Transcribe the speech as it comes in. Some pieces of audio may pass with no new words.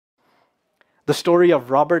The story of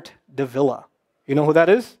Robert Davila. You know who that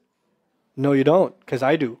is? No, you don't, because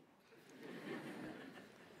I do.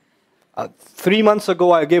 3 months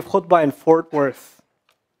ago, I gave khutbah in Fort Worth.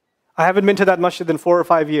 I haven't been to that masjid in 4 or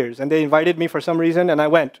 5 years, and they invited me for some reason, and I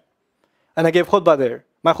went. And I gave khutbah there.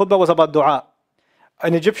 My khutbah was about dua.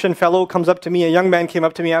 An Egyptian fellow comes up to me, a young man came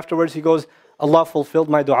up to me afterwards, he goes, Allah fulfilled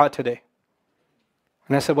my dua today.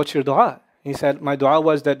 And I said, what's your dua? He said, my dua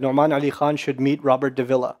was that Nouman Ali Khan should meet Robert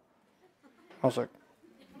Davila. I was like,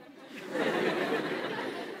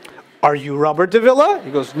 are you Robert Davila?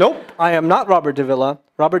 He goes, nope, I am not Robert Davila.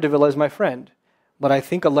 Robert Davila is my friend. But I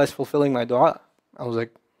think Allah is fulfilling my dua. I was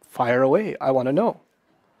like, fire away, I want to know.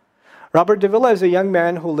 Robert Davila is a young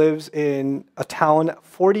man who lives in a town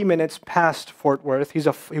 40 minutes past Fort Worth.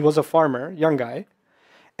 He was a farmer, young guy.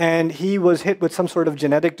 And he was hit with some sort of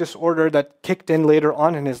genetic disorder that kicked in later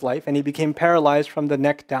on in his life, and he became paralyzed from the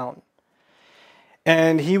neck down.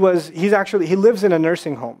 And he lives in a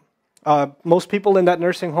nursing home. Most people in that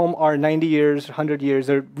nursing home are 90 years, 100 years.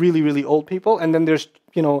 They're really, really old people. And then there's,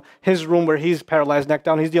 his room where he's paralyzed neck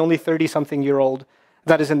down. He's the only 30-something-year-old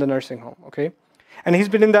that is in the nursing home, okay? And he's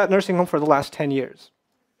been in that nursing home for the last 10 years.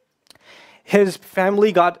 His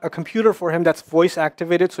family got a computer for him that's voice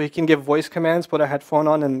activated, so he can give voice commands, put a headphone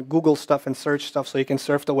on and Google stuff and search stuff so he can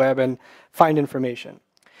surf the web and find information.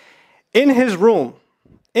 In his room,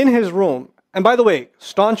 and by the way,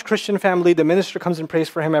 staunch Christian family, the minister comes and prays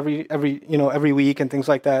for him every week and things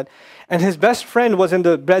like that. And his best friend was in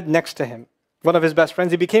the bed next to him. One of his best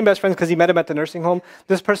friends. He became best friends because he met him at the nursing home.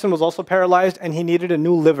 This person was also paralyzed and he needed a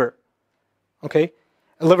new liver. Okay?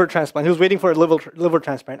 A liver transplant. He was waiting for a liver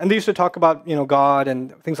transplant. And they used to talk about, God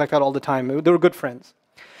and things like that all the time. They were good friends.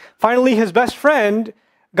 Finally, his best friend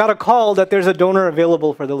got a call that there's a donor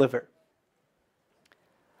available for the liver.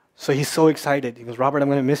 So he's so excited. He goes, Robert, I'm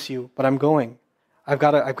going to miss you, but I'm going. I've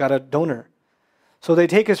got a donor. So they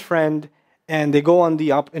take his friend and they go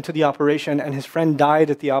into the operation, and his friend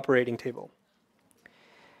died at the operating table.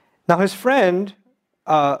 Now his friend,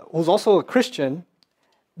 who's also a Christian,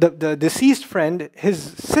 the deceased friend, his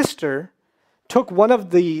sister, took one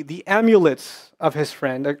of the amulets of his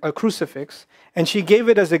friend, a crucifix, and she gave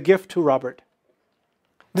it as a gift to Robert.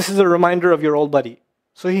 This is a reminder of your old buddy.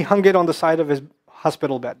 So he hung it on the side of his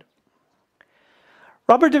hospital bed.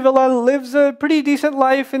 Robert Davila lives a pretty decent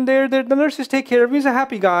life in there. The nurses take care of him. He's a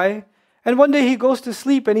happy guy. And one day he goes to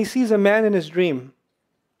sleep and he sees a man in his dream.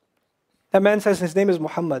 That man says his name is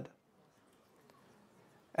Muhammad.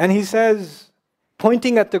 And he says,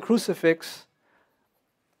 pointing at the crucifix,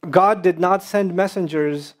 God did not send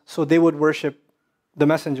messengers so they would worship the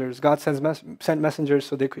messengers. God sent messengers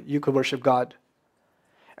so you could worship God.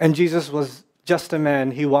 And Jesus was just a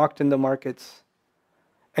man. He walked in the markets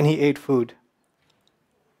and he ate food.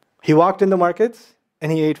 He walked in the markets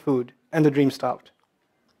and he ate food, and the dream stopped.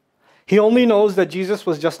 He only knows that Jesus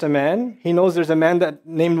was just a man. He knows there's a man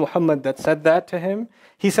named Muhammad that said that to him.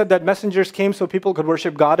 He said that messengers came so people could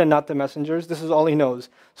worship God and not the messengers. This is all he knows.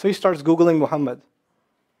 So he starts Googling Muhammad.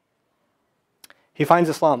 He finds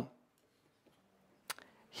Islam.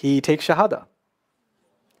 He takes Shahada.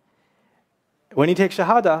 When he takes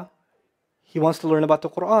Shahada, he wants to learn about the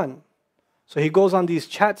Quran. So he goes on these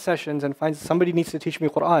chat sessions and finds somebody needs to teach me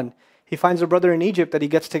Quran. He finds a brother in Egypt that he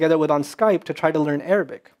gets together with on Skype to try to learn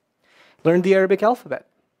Arabic. Learned the Arabic alphabet.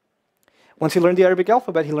 Once he learned the Arabic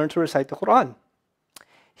alphabet, he learned to recite the Quran.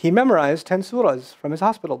 He memorized 10 surahs from his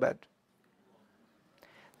hospital bed.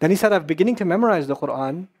 Then he said, I'm beginning to memorize the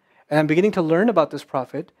Quran, and I'm beginning to learn about this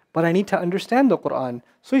prophet, but I need to understand the Quran.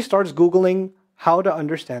 So he starts Googling how to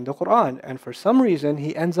understand the Quran. And for some reason,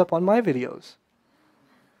 he ends up on my videos.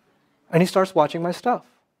 And he starts watching my stuff.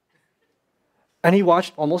 And he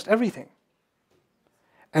watched almost everything.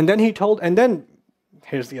 And then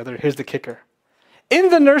here's the kicker. In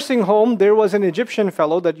the nursing home, there was an Egyptian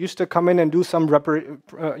fellow that used to come in and do some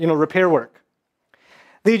repair work.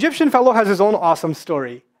 The Egyptian fellow has his own awesome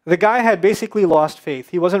story. The guy had basically lost faith.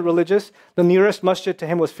 He wasn't religious. The nearest masjid to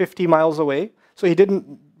him was 50 miles away. So he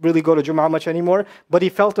didn't really go to Jummah much anymore. But he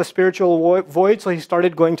felt a spiritual void, so he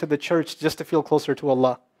started going to the church just to feel closer to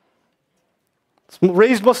Allah.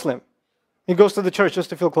 Raised Muslim. He goes to the church just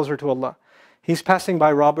to feel closer to Allah. He's passing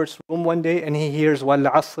by Robert's room one day and he hears,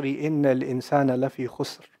 وَالْعَصْرِ إِنَّ الْإِنسَانَ لَفِي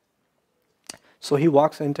خُسْرٍ. So he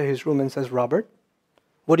walks into his room and says, Robert,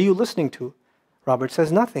 what are you listening to? Robert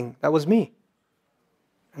says, nothing. That was me.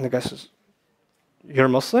 And the guy says, you're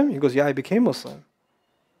Muslim? He goes, yeah, I became Muslim.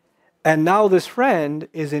 And now this friend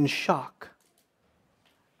is in shock.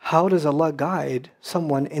 How does Allah guide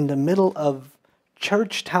someone in the middle of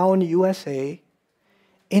Churchtown, USA,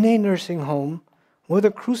 in a nursing home, with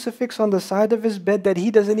a crucifix on the side of his bed that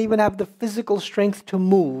he doesn't even have the physical strength to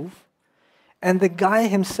move. And the guy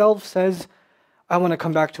himself says, I want to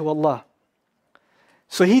come back to Allah.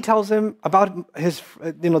 So he tells him about his,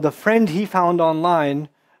 the friend he found online,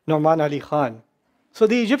 Nouman Ali Khan. So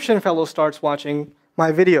the Egyptian fellow starts watching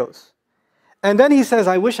my videos. And then he says,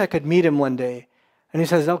 I wish I could meet him one day. And he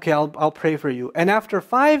says, okay, I'll pray for you. And after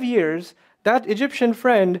 5 years, that Egyptian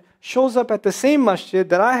friend shows up at the same masjid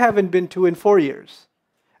that I haven't been to in 4 years.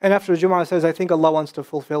 And after Jum'ah says, I think Allah wants to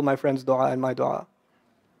fulfill my friend's dua and my dua.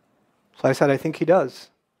 So I said, I think He does.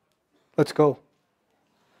 Let's go.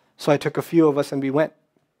 So I took a few of us and we went.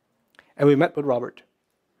 And we met with Robert.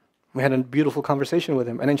 We had a beautiful conversation with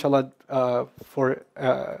him. And inshallah, for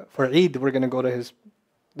Eid, we're going to go to his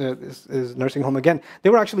nursing home again.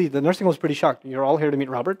 The nursing home was pretty shocked. You're all here to meet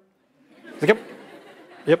Robert? He's like,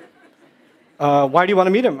 yep. Why do you want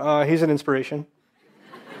to meet him? He's an inspiration.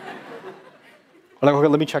 I'm like, okay,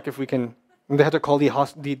 let me check if we can. And they had to call the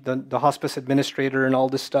hospice administrator and all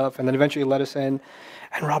this stuff, and then eventually let us in.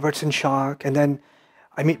 And Robert's in shock. And then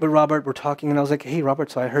I meet with Robert, we're talking, and I was like, hey,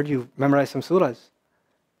 Robert, so I heard you memorize some surahs.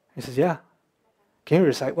 He says, yeah. Can you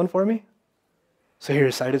recite one for me? So he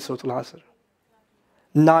recited Surah Al-Asr.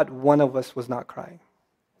 Not one of us was not crying.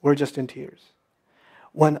 We're just in tears.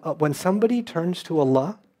 When somebody turns to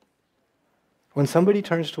Allah,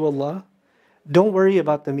 don't worry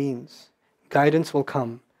about the means. Guidance will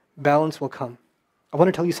come. Balance will come. I want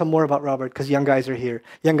to tell you some more about Robert because young guys are here.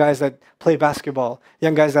 Young guys that play basketball.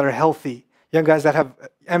 Young guys that are healthy. Young guys that have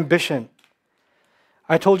ambition.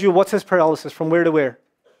 I told you what's his paralysis, from where to where?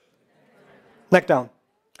 Neck down.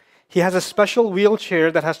 He has a special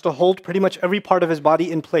wheelchair that has to hold pretty much every part of his body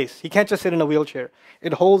in place. He can't just sit in a wheelchair.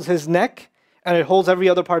 It holds his neck and it holds every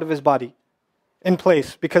other part of his body in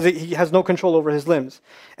place because he has no control over his limbs.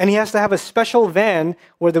 And he has to have a special van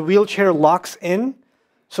where the wheelchair locks in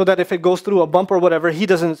so that if it goes through a bump or whatever, he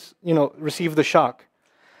doesn't, receive the shock.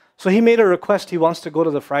 So he made a request. He wants to go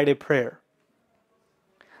to the Friday prayer.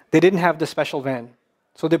 They didn't have the special van,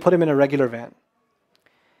 so they put him in a regular van.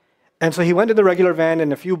 And so he went in the regular van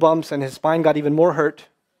and a few bumps and his spine got even more hurt.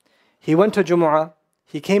 He went to Jumu'ah.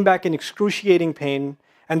 He came back in excruciating pain.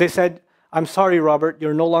 And they said, I'm sorry, Robert,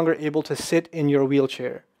 you're no longer able to sit in your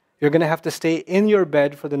wheelchair. You're going to have to stay in your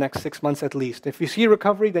bed for the next 6 months at least. If you see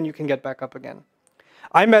recovery, then you can get back up again.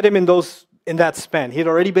 I met him in that span. He had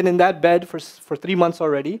already been in that bed for 3 months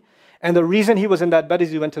already. And the reason he was in that bed is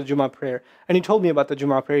he went to the Jumu'ah prayer. And he told me about the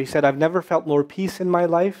Jumu'ah prayer. He said, I've never felt more peace in my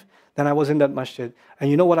life than I was in that masjid. And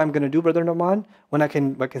you know what I'm going to do, Brother Nouman? When I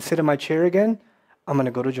can sit in my chair again, I'm going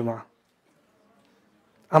to go to Jumu'ah.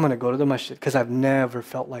 I'm going to go to the masjid because I've never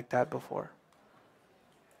felt like that before.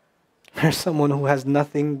 There's someone who has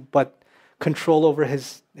nothing but control over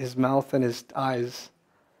his mouth and his eyes.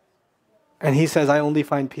 And he says, I only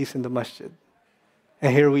find peace in the masjid.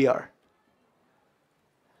 And here we are.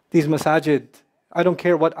 These masajid, I don't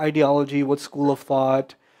care what ideology, what school of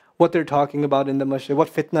thought, what they're talking about in the masjid,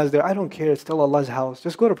 what fitna is there. I don't care. It's still Allah's house.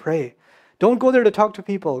 Just go to pray. Don't go there to talk to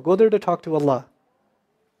people. Go there to talk to Allah.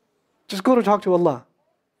 Just go to talk to Allah.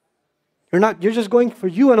 You're just going for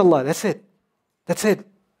you and Allah. That's it. That's it.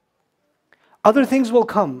 Other things will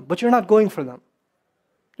come, but you're not going for them.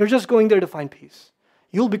 You're just going there to find peace.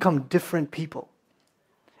 You'll become different people.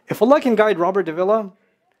 If Allah can guide Robert Davila,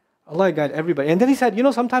 Allah guide everybody. And then he said,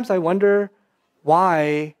 sometimes I wonder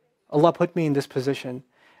why Allah put me in this position.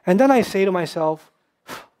 And then I say to myself,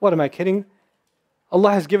 what am I kidding?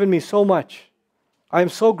 Allah has given me so much. I am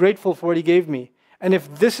so grateful for what He gave me. And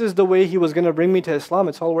if this is the way He was going to bring me to Islam,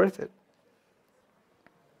 it's all worth it.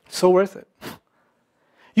 So worth it.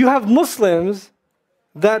 You have Muslims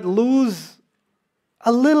that lose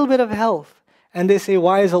a little bit of health and they say,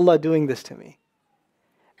 why is Allah doing this to me?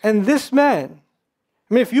 And this man,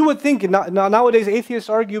 if you would think, nowadays atheists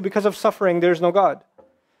argue because of suffering, there's no God.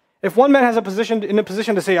 If one man has in a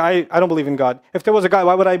position to say, I don't believe in God. If there was a guy,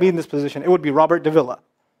 why would I be in this position? It would be Robert Davila.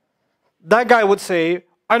 That guy would say,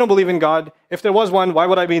 I don't believe in God. If there was one, why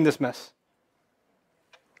would I be in this mess?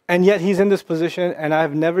 And yet he's in this position, and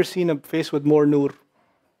I've never seen a face with more nur.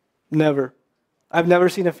 Never. I've never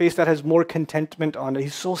seen a face that has more contentment on it.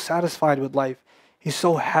 He's so satisfied with life. He's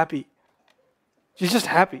so happy. He's just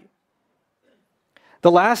happy.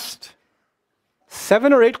 The last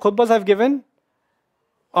 7 or 8 khutbahs I've given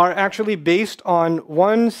are actually based on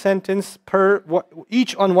one sentence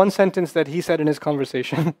each on one sentence that he said in his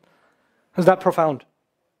conversation. Is that profound?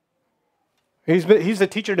 He's a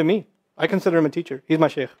teacher to me. I consider him a teacher. He's my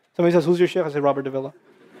sheikh. Somebody says, who's your sheikh? I say, Robert Davila.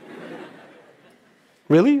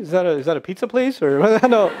 Really? Is that a pizza place? Or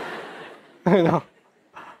no.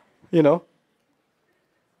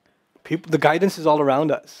 The guidance is all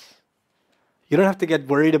around us. You don't have to get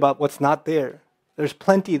worried about what's not there. There's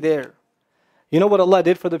plenty there. You know what Allah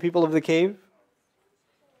did for the people of the cave?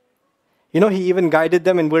 You know He even guided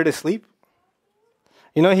them in where to sleep.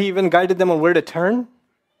 You know He even guided them on where to turn.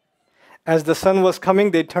 As the sun was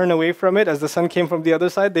coming, they'd turn away from it. As the sun came from the other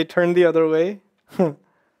side, they'd turn the other way.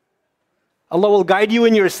 Allah will guide you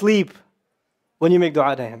in your sleep when you make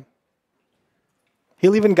dua to Him.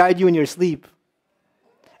 He'll even guide you in your sleep.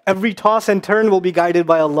 Every toss and turn will be guided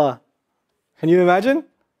by Allah. Can you imagine?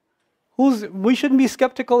 We shouldn't be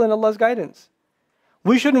skeptical in Allah's guidance.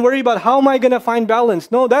 We shouldn't worry about how am I going to find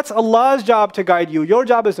balance. No, that's Allah's job to guide you. Your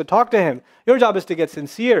job is to talk to Him. Your job is to get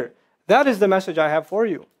sincere. That is the message I have for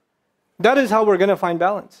you. That is how we're going to find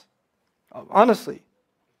balance. Honestly.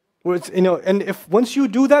 And if once you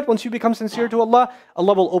do that, once you become sincere to Allah,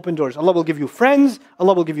 Allah will open doors. Allah will give you friends.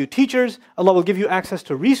 Allah will give you teachers. Allah will give you access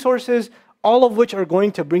to resources, all of which are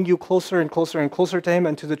going to bring you closer and closer and closer to Him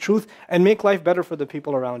and to the truth and make life better for the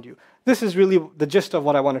people around you. This is really the gist of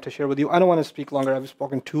what I wanted to share with you. I don't want to speak longer. I've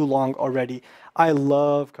spoken too long already. I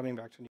love coming back to you.